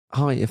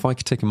Hi, if I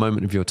could take a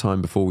moment of your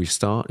time before we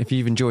start, if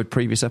you've enjoyed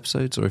previous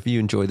episodes or if you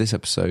enjoy this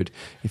episode,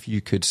 if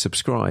you could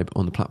subscribe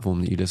on the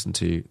platform that you listen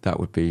to, that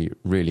would be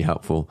really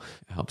helpful.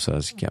 It helps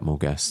us get more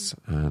guests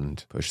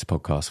and push the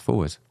podcast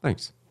forward.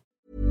 Thanks.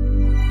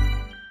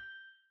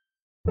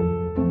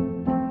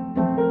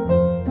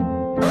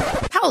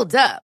 Hold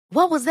up.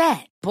 What was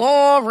that?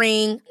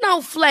 Boring.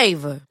 No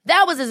flavor.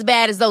 That was as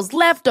bad as those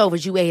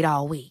leftovers you ate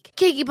all week.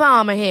 Keke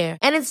Palmer here,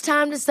 and it's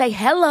time to say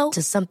hello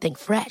to something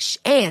fresh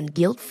and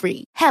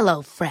guilt-free.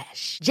 Hello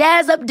Fresh.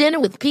 Jazz up dinner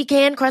with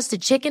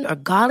pecan-crusted chicken or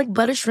garlic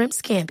butter shrimp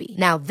scampi.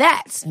 Now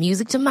that's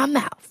music to my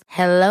mouth.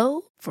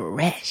 Hello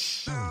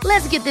Fresh.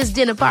 Let's get this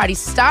dinner party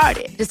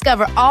started.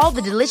 Discover all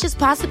the delicious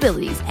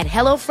possibilities at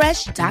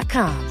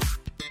hellofresh.com.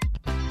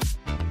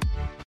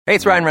 Hey,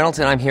 it's Ryan Reynolds,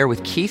 and I'm here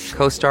with Keith,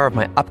 co-star of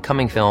my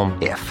upcoming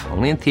film, If,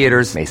 only in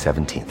theaters May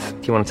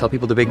 17th. Do you want to tell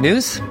people the big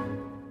news?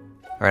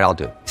 All right, I'll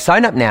do it.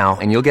 Sign up now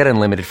and you'll get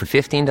unlimited for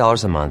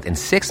 $15 a month and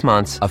 6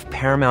 months of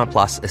Paramount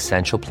Plus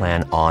Essential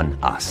Plan on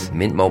us.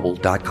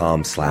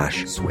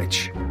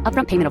 MintMobile.com/switch.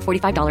 Upfront payment of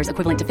 $45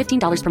 equivalent to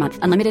 $15 per month.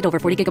 Unlimited over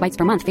 40 gigabytes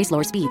per month. Face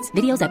lower speeds.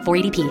 Videos at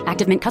 480p.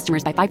 Active Mint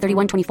customers by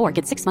 531.24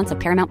 get 6 months of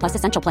Paramount Plus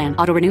Essential Plan.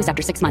 Auto renews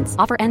after 6 months.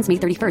 Offer ends May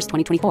 31st,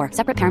 2024.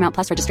 Separate Paramount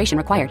Plus registration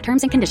required.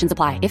 Terms and conditions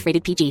apply if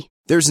rated PG.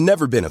 There's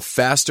never been a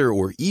faster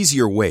or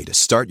easier way to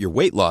start your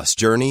weight loss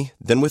journey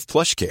than with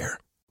PlushCare.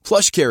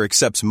 PlushCare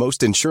accepts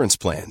most insurance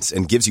plans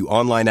and gives you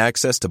online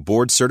access to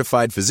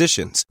board-certified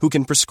physicians who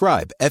can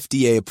prescribe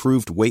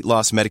FDA-approved weight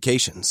loss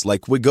medications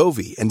like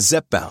Wegovy and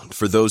Zepbound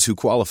for those who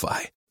qualify.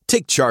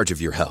 Take charge of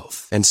your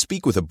health and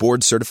speak with a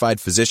board-certified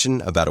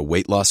physician about a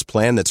weight loss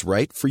plan that's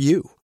right for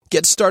you.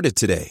 Get started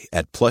today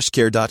at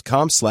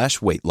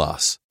plushcare.com/weight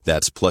loss.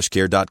 That's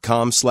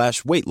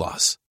plushcare.com/weight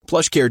loss.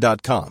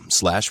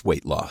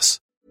 plushcare.com/weight loss.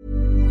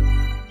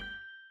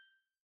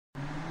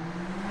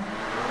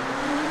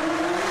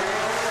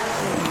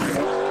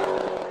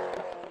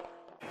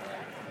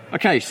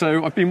 Okay,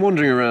 so I've been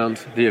wandering around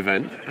the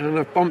event and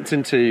I've bumped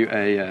into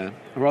a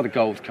rather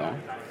gold car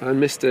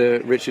and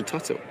Mr. Richard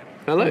Tuttle.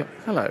 Hello.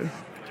 Hello.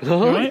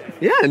 Right?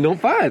 Yeah,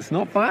 not bad,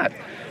 not bad.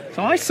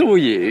 So I saw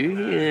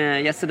you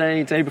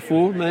yesterday, day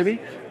before maybe.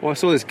 Well, I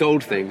saw this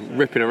gold thing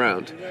ripping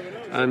around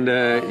and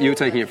you were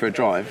taking it for a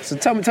drive. So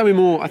tell me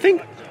more, I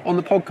think on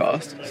the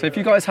podcast. So if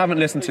you guys haven't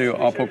listened to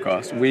our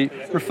podcast, we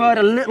referred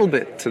a little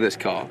bit to this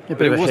car,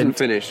 but it wasn't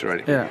finished or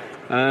anything.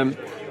 Yeah.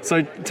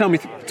 So talk me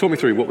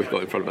through what we've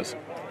got in front of us.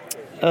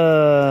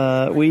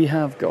 We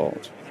have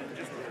got...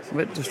 I'm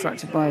a bit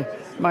distracted by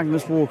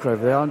Magnus Walker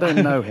over there. I don't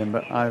know him,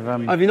 but I've...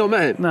 Have you not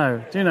met him?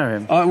 No. Do you know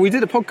him? We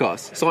did a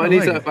podcast, so I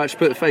need to actually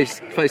put a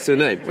face to a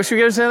name. Well, should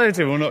we go say hello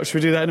to him or not? Should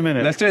we do that in a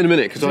minute? Let's do it in a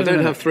minute, because I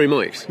don't have 3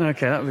 mics.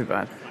 Okay, that would be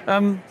bad.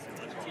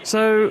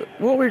 So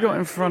what we've got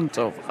in front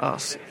of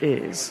us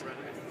is...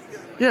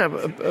 Yeah,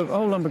 a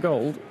whole lump of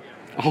gold.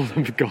 A whole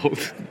lump of gold?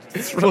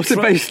 What's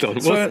it based on?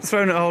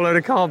 Thrown at a whole load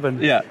of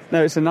carbon. Yeah.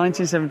 No, it's a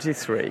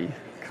 1973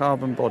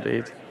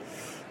 carbon-bodied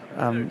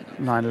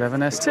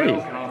 911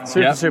 ST.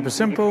 Super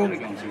simple,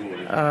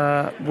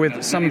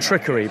 with some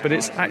trickery, but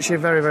it's actually a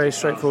very, very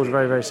straightforward,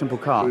 very, very simple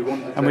car.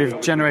 And we've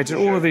generated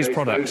all of these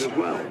products,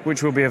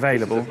 which will be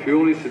available.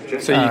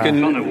 So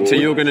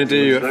you're going to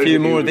do a few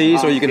more of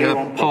these, or you can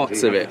have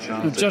parts of it?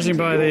 Judging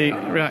by the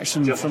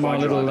reaction from our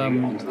little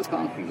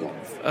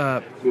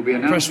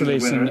press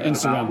release and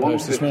Instagram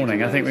post this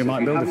morning, I think we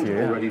might build a few.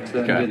 Yeah.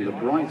 Okay.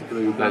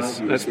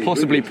 Let's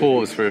possibly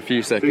pause for a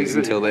few seconds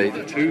until they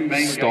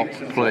stop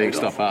playing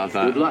stuff out of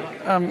that.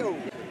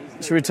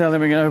 Should we tell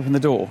them we're going to open the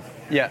door?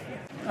 Yeah.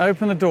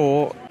 Open the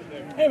door.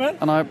 Hey, man.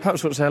 And I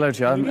perhaps want to say hello to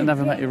you. I've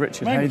never met you,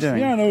 Richard. How are you doing?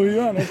 Yeah, I know who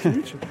you are. Nice to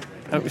meet you.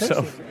 Help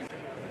yourself.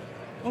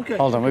 Okay.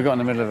 Hold on, we've got in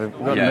the middle of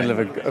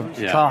a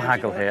car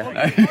haggle here.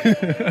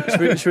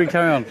 should we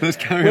carry on? Let's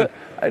carry on.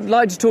 I'd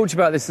like to talk to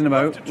you about this in a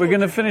moment. We're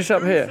going to finish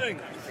up here.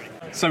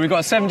 So we've got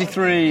a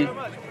 73.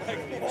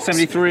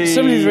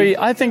 73.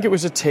 I think it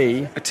was a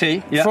T. A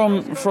T. Yeah.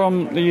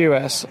 From the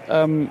US,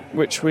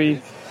 which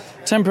we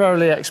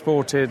temporarily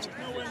exported,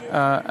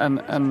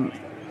 and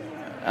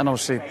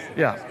obviously,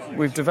 yeah,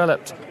 we've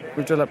developed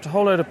a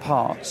whole load of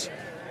parts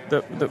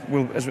that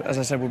will, as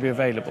I said, will be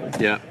available.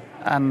 Yeah.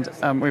 And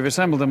we've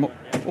assembled them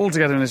all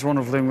together in this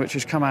wonderful thing, which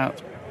has come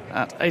out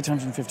at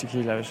 850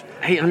 kilos.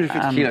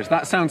 850 kilos.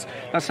 That sounds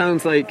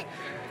like...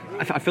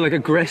 I feel like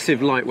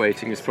aggressive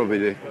lightweighting is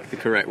probably the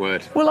correct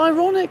word. Well,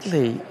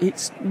 ironically,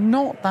 it's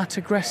not that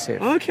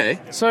aggressive. Okay.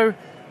 So,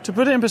 to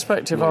put it in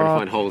perspective,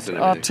 find holes in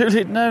our 2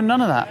 litre... No,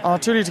 none of that. Our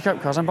 2 litre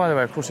Cup cars, and by the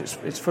way, of course,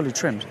 it's fully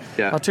trimmed.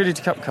 Yeah. Our 2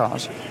 litre Cup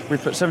cars, we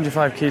put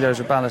 75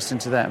 kilos of ballast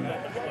into them,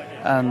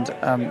 and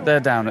they're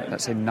down at,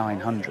 let's say,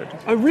 900.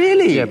 Oh,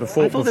 really? Yeah,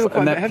 before... I thought they were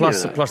quite heavy.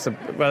 Plus the...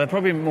 Well, they're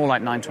probably more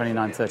like 920,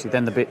 930,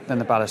 then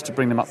the ballast to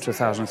bring them up to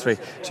 1,003.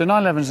 So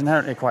 911's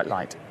inherently quite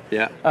light.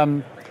 Yeah.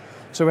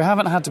 So we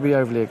haven't had to be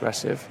overly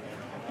aggressive.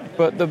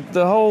 But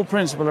the whole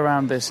principle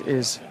around this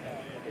is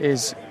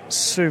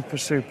super,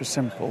 super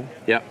simple.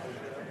 Yeah.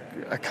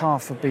 A car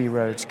for B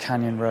roads,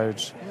 canyon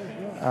roads.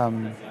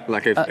 Like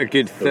Like a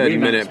good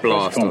 30-minute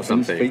blast or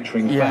something.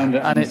 Yeah, and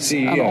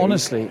honestly, I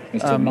was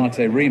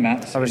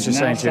just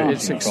saying to you,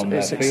 it's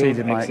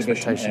exceeded my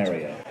expectations.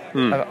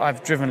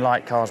 I've driven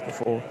light cars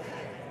before,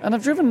 and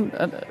I've driven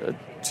a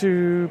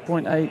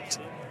 2.8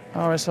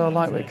 RSR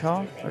lightweight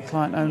car. A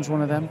client owns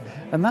one of them,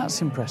 and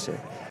that's impressive.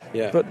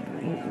 Yeah. But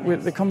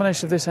with the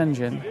combination of this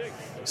engine,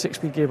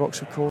 6-speed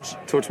gearbox, of course.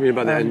 Talk to me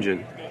about the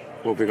engine.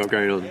 What have we got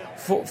going on?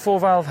 Four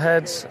valve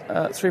heads,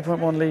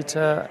 3.1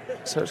 litre,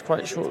 so it's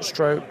quite short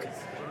stroke.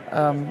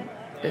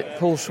 It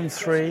pulls from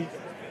 3,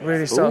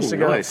 really starts to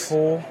go nice. at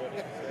 4.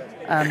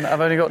 And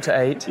I've only got to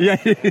 8. Yeah.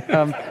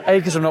 A,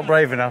 because I'm not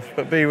brave enough,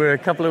 but B, we're a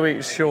couple of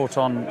weeks short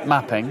on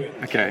mapping.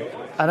 Okay.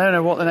 I don't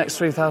know what the next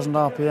 3,000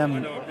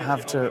 RPM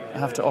have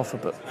to offer,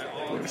 but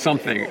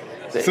Something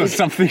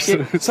something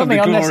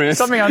glorious.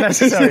 something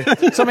unnecessary,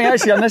 something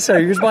actually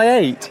unnecessary. Because by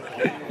 8,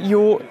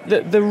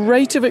 the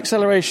rate of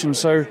acceleration.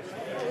 So,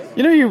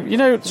 you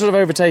know, sort of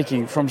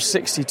overtaking from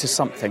 60 to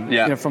something.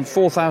 Yeah. You know, from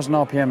 4,000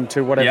 RPM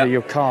to whatever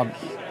your car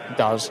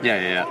does.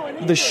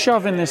 Yeah. The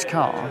shove in this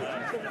car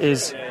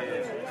is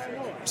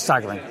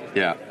staggering.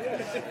 Yeah.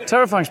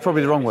 Terrifying is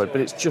probably the wrong word,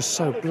 but it's just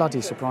so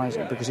bloody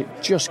surprising because it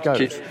just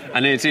goes.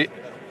 And it's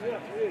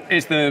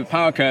the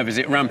power curve. Is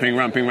it ramping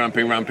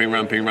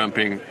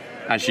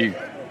as you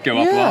go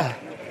up? Yeah.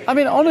 I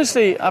mean,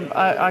 honestly,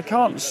 I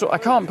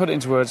can't put it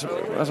into words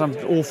as I'm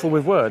awful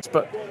with words.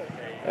 But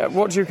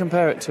what do you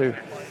compare it to?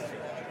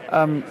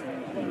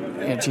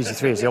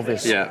 GT3 is the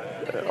obvious. Yeah.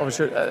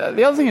 Obviously,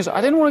 the other thing is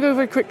I didn't want to go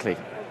very quickly.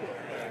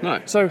 No.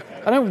 So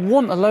I don't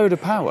want a load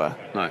of power.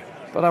 No.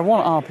 But I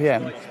want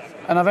RPM,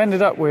 and I've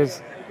ended up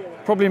with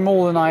probably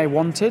more than I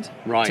wanted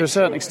to a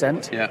certain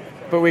extent. Yeah.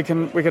 But we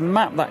can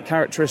map that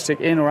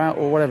characteristic in or out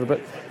or whatever.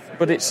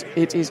 But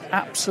it is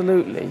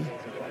absolutely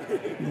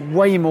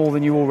way more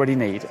than you already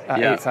need at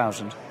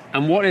 8,000.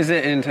 And what is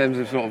it in terms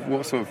of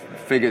what sort of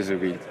figures are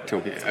we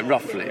talking?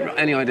 Roughly,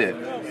 any idea?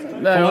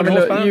 No, I mean,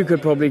 look, you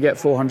could probably get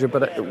 400,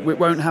 but it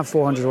won't have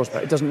 400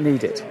 horsepower. It doesn't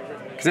need it.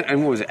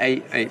 And what was it,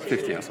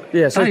 850 or something?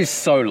 Yeah, so that is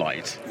so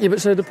light. Yeah, but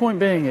so the point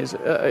being is,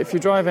 if you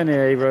drive any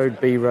A road,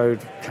 B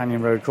road,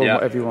 Canyon Road, call it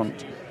whatever you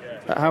want,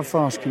 how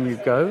fast can you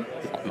go?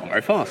 Not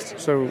very fast.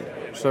 So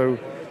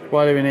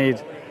why do we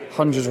need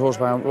hundreds of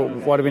horsepower?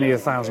 Why do we need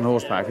 1,000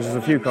 horsepower? Because there's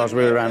a few cars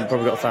wheeling around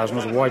probably got 1,000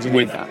 horsepower. Why do you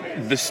need that?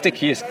 With the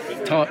stickiest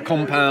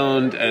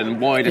compound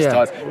and widest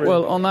tyres.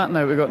 Well, on that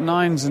note, we've got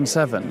 9s and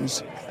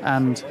 7s,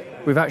 and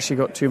we've actually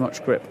got too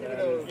much grip.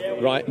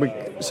 Right.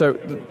 Because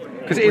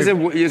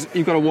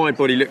you've got a wide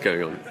body look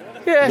going on.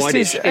 Yeah,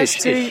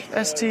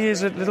 ST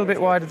is a little bit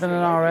wider than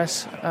an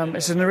RS.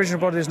 It's an original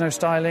body. There's no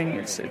styling.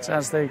 It's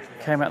as they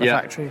came out of the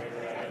factory.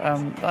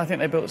 I think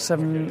they built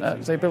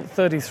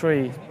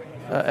 33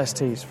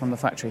 STs from the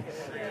factory,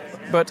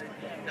 but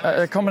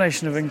a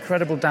combination of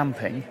incredible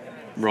damping,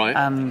 right,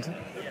 and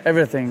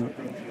everything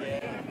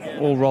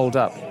all rolled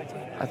up.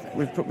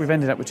 We've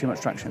ended up with too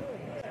much traction.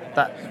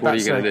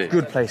 That's a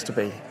good place to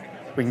be.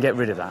 We can get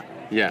rid of that.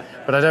 Yeah,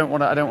 but I don't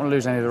want to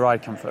lose any of the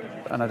ride comfort,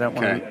 and I don't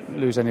want to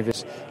lose any of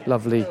this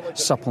lovely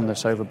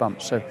suppleness over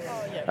bumps. So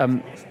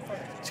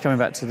it's coming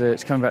back to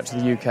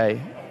the UK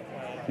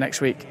next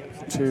week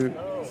to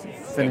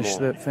finish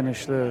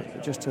the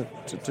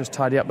just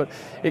tidy up. But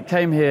it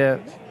came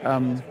here,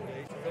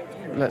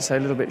 let's say,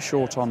 a little bit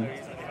short on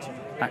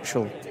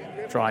actual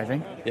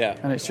driving. Yeah,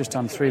 and it's just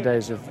done 3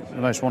 days of the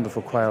most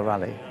wonderful quail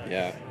rally.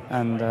 Yeah,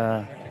 and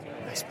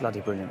it's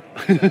bloody brilliant.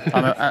 And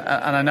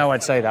I know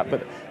I'd say that,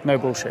 but no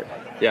bullshit.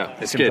 Yeah,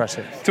 it's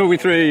impressive. Talk me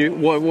through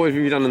what have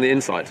you done on the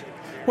inside?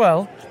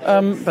 Well,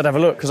 but have a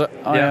look, because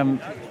I am.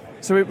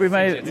 So we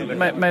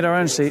made our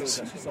own seats,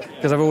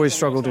 because I've always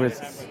struggled with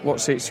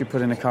what seats you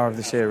put in a car of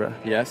this era.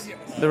 Yes.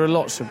 There are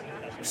lots of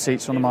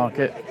seats on the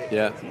market.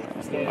 Yeah.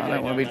 I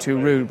don't want to be too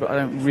rude, but I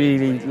don't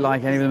really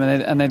like any of them,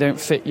 and they don't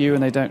fit you,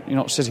 and you're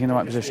not sitting in the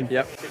right position.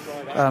 Yep.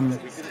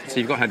 So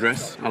you've got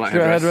headrests. I like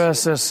headrests.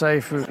 Headrests, they're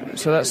safe.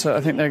 So that's.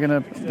 I think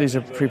these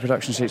are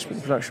pre-production seats, but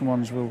the production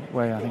ones will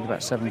weigh, I think,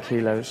 about 7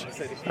 kilos.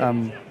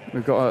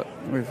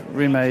 We've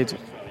remade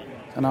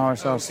an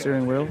RSR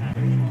steering wheel.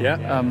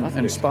 Yeah.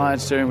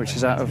 Inspired steering, which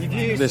is out of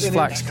this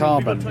flax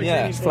carbon.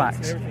 Yeah. It's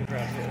flax. So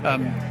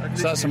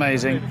that's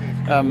amazing.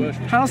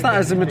 How's that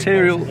as a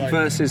material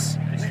versus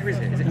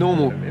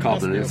normal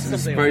carbon?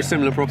 It's very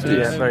similar properties.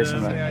 Yeah, very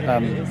similar.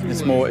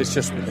 It's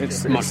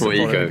much more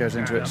eco that goes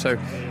into it. So.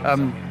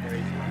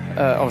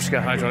 Obviously got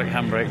a hydraulic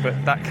handbrake, but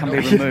that can be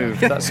removed.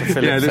 That's a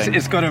Phillips thing.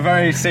 It's got a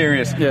very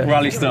serious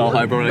rally-style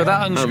hydraulic but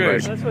that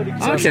unscrews.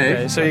 handbrake.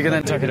 Okay. So you can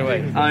then tuck it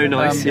away. Oh,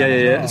 nice. Yeah.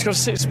 It's got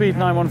a 6-speed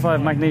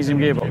 915 magnesium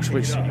gearbox,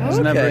 which has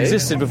never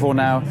existed before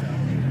now.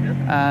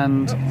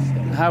 And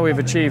how we've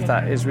achieved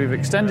that is we've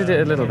extended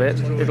it a little bit.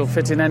 It'll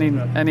fit in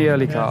any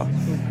early car.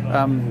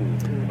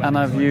 And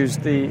I've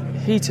used the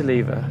heater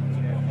lever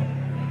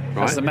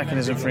as the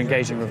mechanism for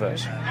engaging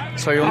reverse.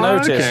 So you'll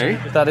notice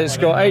that it's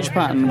got H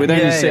pattern with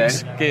only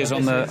 6 gears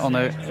on the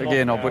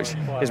gear knob, which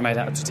is made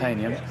out of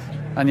titanium.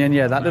 And then,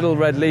 that little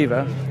red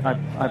lever,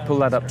 I pull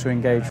that up to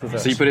engage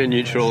reverse. So you put it in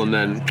neutral and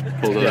then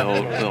pull the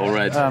little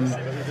red.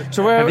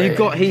 So where have you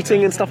got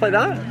heating and stuff like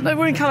that? No,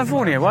 we're in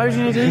California. Why would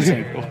you need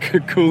heating? Or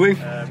cooling?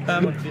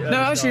 No,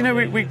 actually, no.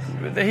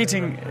 The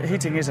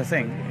heating is a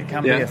thing. It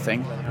can be a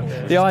thing.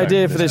 The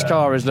idea for this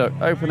car is, look,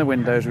 open the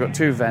windows. We've got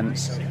 2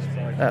 vents.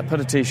 Put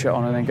a t-shirt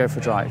on and then go for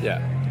a drive. Yeah.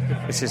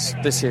 This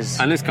is.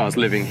 And this car's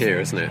living here,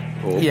 isn't it?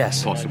 Or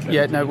yes. Possibly.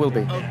 Yeah. No, it will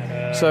be.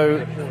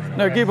 So,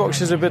 no,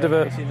 gearbox is a bit of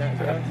a.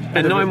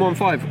 And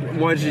 915.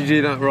 Why did you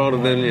do that rather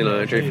than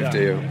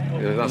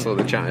G50? Or, that's all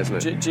the chat,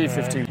 isn't it?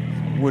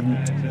 G50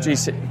 wouldn't.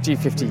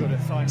 G50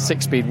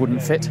 6-speed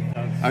wouldn't fit.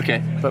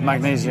 Okay. But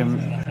magnesium,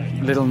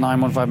 little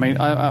 915.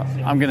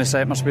 I'm going to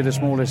say it must be the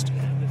smallest.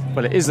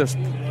 Well, it is the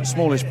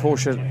smallest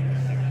Porsche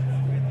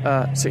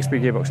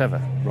 6-speed gearbox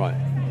ever. Right.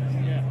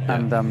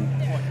 And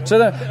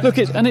look,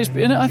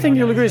 I think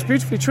you'll agree it's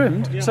beautifully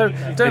trimmed. So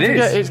don't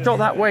forget, it's got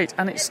that weight,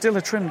 and it's still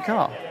a trimmed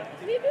car.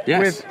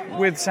 Yes.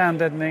 With sound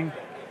deadening,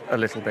 a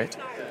little bit,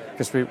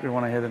 because we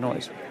want to hear the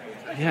noise.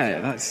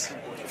 Yeah, that's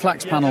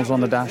Flax panels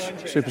on the dash,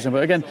 super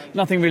simple. Again,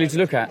 nothing really to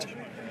look at.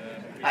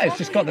 it's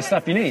just got the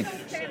stuff you need.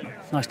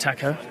 Nice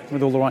tacho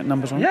with all the right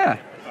numbers on. Yeah.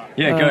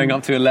 Yeah, going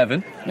up to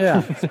 11.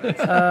 Yeah.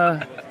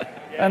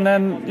 And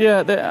then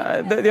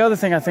the other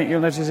thing I think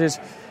you'll notice is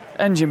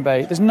engine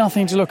bay. There's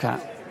nothing to look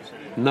at.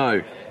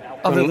 No.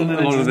 Other than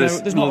a lot of this,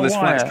 there's not this a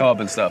flex wire.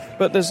 carbon stuff.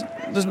 But there's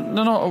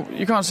not.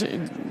 You can't see.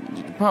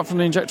 Apart from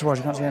the injector wires,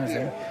 you can't see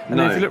anything. And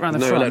then if you look around the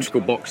front,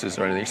 electrical boxes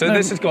or anything. So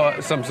this has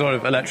got some sort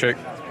of electric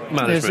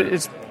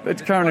management.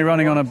 It's currently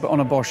running on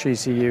a Bosch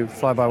ECU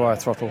fly-by-wire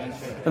throttle,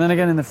 and then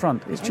again in the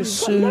front, it's just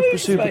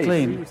super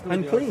clean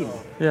and clean.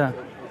 Yeah.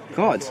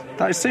 God,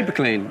 that is super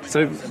clean.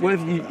 So where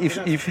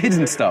have you've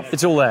hidden stuff?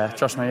 It's all there.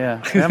 Trust me.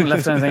 Yeah, we haven't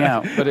left anything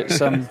out, but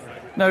it's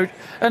no.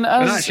 And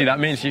actually, that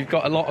means you've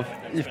got a lot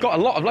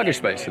of luggage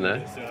space in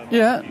there.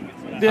 Yeah.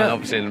 And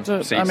obviously in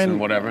seats and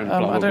whatever. And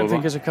I don't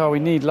think as a car we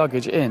need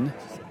luggage in,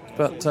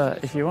 but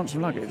if you want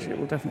some luggage, it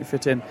will definitely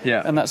fit in.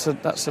 Yeah. And that's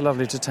a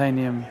lovely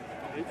titanium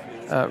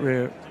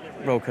rear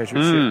roll cage,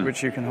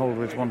 which you can hold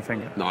with one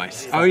finger.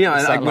 Nice. Oh yeah,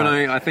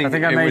 I think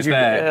I made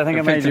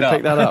you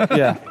pick that up.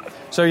 Yeah.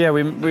 So yeah,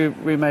 we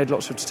made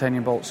lots of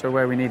titanium bolts. So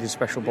where we needed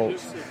special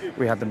bolts,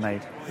 we had them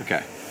made.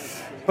 Okay.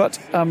 But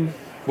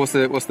what's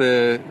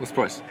the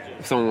price?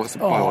 If someone wants to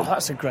buy one. Oh,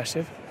 that's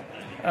aggressive.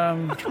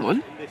 Come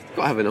on,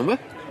 got to have a number.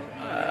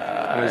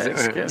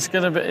 It's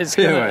going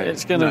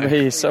to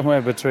be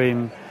somewhere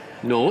between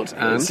naught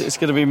and it's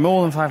going to be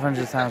more than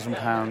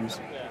 £500,000,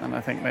 and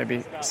I think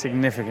maybe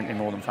significantly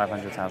more than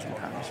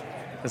 £500,000.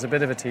 There's a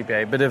bit of a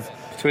TBA, a bit of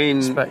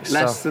between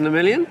less than $1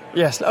 million.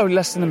 Yes,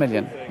 less than $1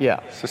 million.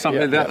 Yeah. So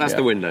something that's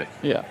the window.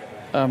 Yeah.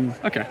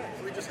 Okay.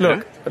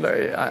 Look,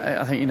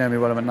 I think you know me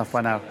well enough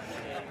by now.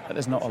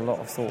 There's not a lot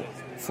of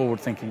forward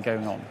thinking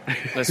going on.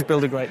 Let's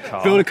build a great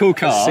car. Build a cool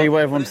car. Let's see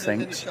what everyone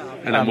thinks.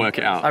 And then work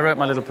it out. I wrote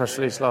my little press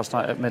release last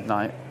night at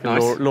midnight.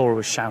 Nice. Laura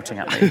was shouting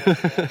at me.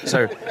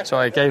 so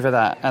I gave her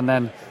that. And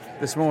then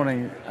this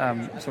morning,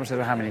 someone said,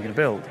 well, how many are you going to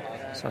build?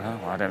 So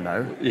I don't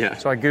know. Yeah.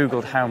 So I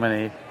Googled how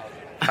many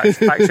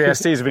factory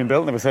STs have been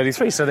built, and there were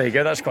 33. So there you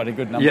go. That's quite a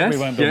good number. Yes, we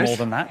won't build more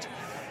than that.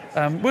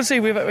 We'll see.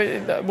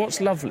 What's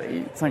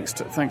lovely, thanks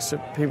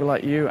to people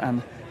like you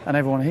and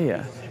everyone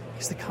here,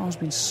 is the car's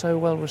been so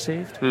well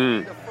received.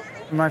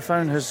 My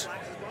phone has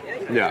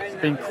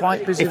been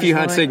quite busy. If you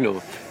had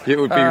signal, it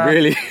would be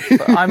really.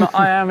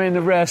 I am in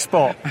a rare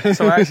spot,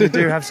 so I actually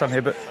do have some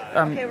here. But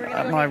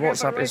my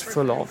WhatsApp is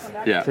full of.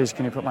 Yeah. Please,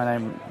 can you put my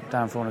name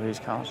down for one of these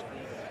cars?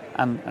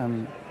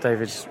 And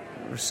David's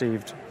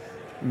received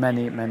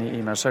many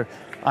emails. So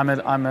I'm.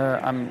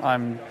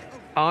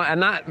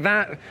 And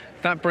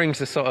that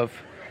brings a sort of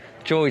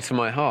joy to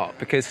my heart,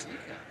 because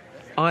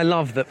I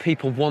love that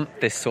people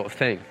want this sort of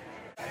thing.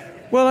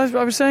 Well,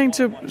 I was saying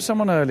to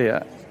someone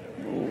earlier,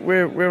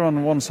 we're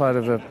on one side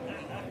of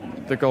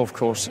the golf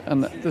course,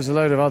 and there's a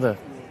load of other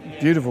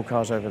beautiful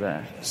cars over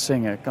there.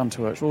 Singer,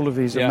 Gunterworks, all of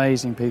these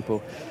amazing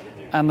people.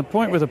 And the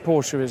point with a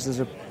Porsche is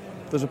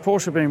there's a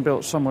Porsche being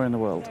built somewhere in the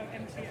world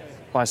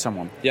by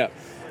someone. Yeah.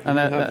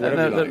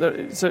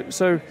 And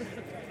so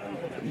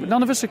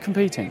none of us are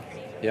competing.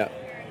 Yeah.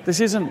 This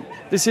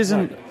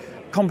isn't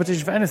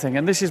competition for anything,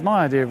 and this is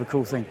my idea of a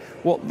cool thing.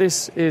 What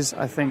this is,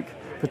 I think,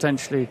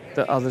 potentially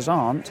that others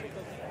aren't,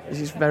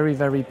 is it's very,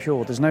 very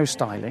pure. There's no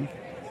styling.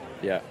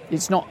 Yeah.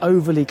 It's not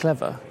overly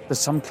clever. There's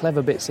some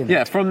clever bits in it.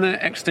 Yeah, from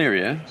the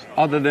exterior,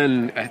 other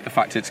than the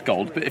fact it's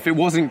gold, but if it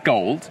wasn't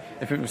gold,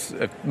 if it was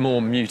a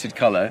more muted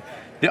colour,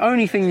 the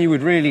only thing you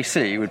would really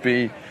see would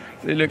be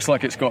it looks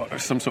like it's got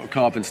some sort of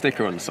carbon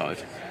sticker on the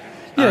side.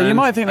 Yeah, you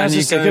might think that's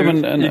a sticker,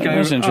 and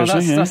that's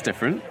interesting. That's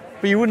different.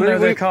 But you wouldn't know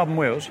they're carbon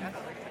wheels.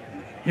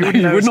 You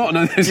would not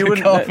know there's a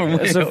carbon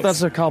wheel.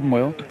 That's a carbon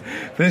wheel.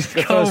 This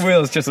carbon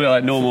wheels just look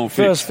like normal.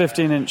 First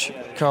 15-inch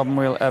carbon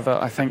wheel ever,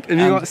 I think. And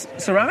you got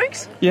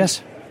ceramics?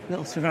 Yes.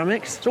 Little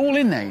ceramics? It's all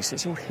in there.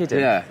 It's all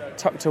hidden,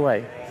 tucked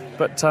away.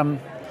 But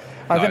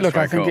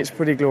I think it's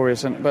pretty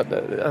glorious. But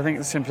I think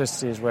the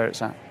simplicity is where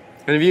it's at.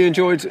 And have you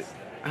enjoyed?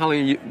 How long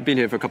have you been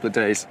here for? A couple of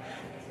days.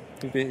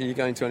 Are you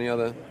going to any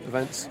other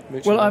events?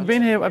 Well, I've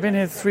been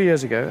here 3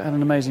 years ago, had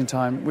an amazing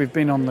time. We've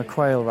been on the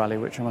Quail Rally,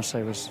 which I must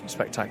say was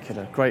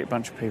spectacular. Great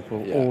bunch of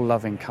people, all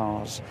loving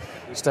cars,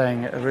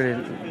 staying at a really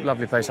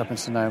lovely place up in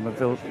Sonoma,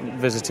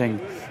 visiting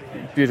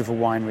beautiful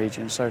wine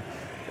regions. So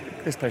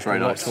this place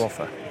has a lot to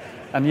offer.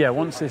 And yeah,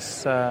 once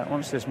this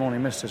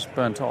morning mist has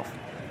burnt off,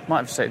 might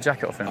have to take the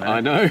jacket off in a minute.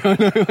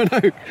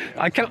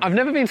 I know. I've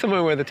never been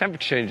somewhere where the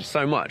temperature changes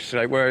so much.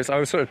 Like, whereas I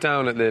was sort of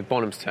down at the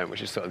Bonhams tent,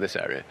 which is sort of this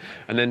area,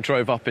 and then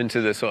drove up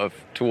into the sort of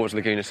towards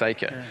Laguna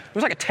Seca. Yeah. It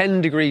was like a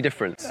 10-degree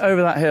difference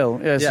over that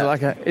hill.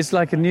 Yeah, it's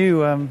like a new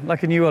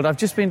world. I've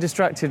just been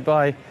distracted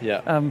by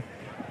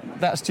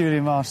that's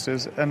Julian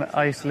Masters, and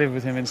I used to live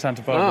with him in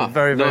Santa Barbara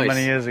very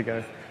many years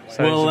ago.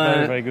 So he's a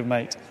very, very good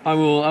mate. I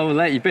will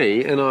let you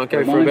be, and I'll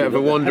go for a bit of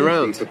a wander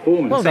around.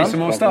 Well done. See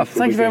some more stuff.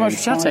 Thank you very much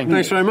for chatting.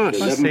 Thanks very much.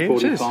 Nice to see you.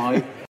 Cheers.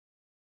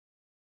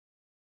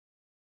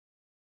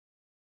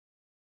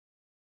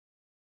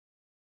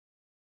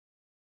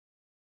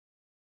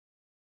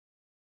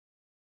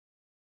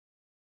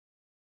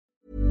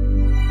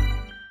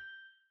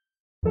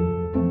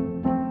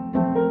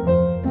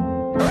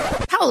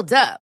 Hold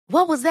up.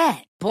 What was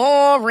that?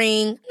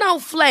 Boring. No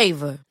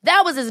flavor.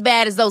 That was as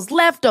bad as those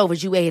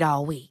leftovers you ate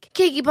all week.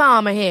 Keke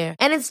Palmer here,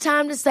 and it's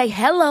time to say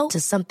hello to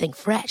something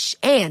fresh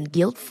and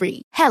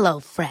guilt-free. Hello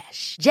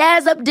Fresh.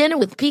 Jazz up dinner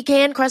with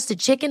pecan-crusted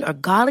chicken or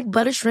garlic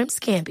butter shrimp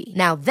scampi.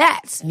 Now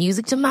that's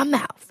music to my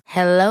mouth.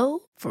 Hello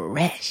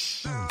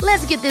Fresh.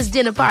 Let's get this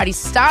dinner party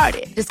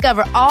started.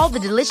 Discover all the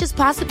delicious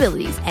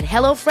possibilities at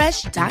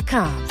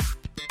HelloFresh.com.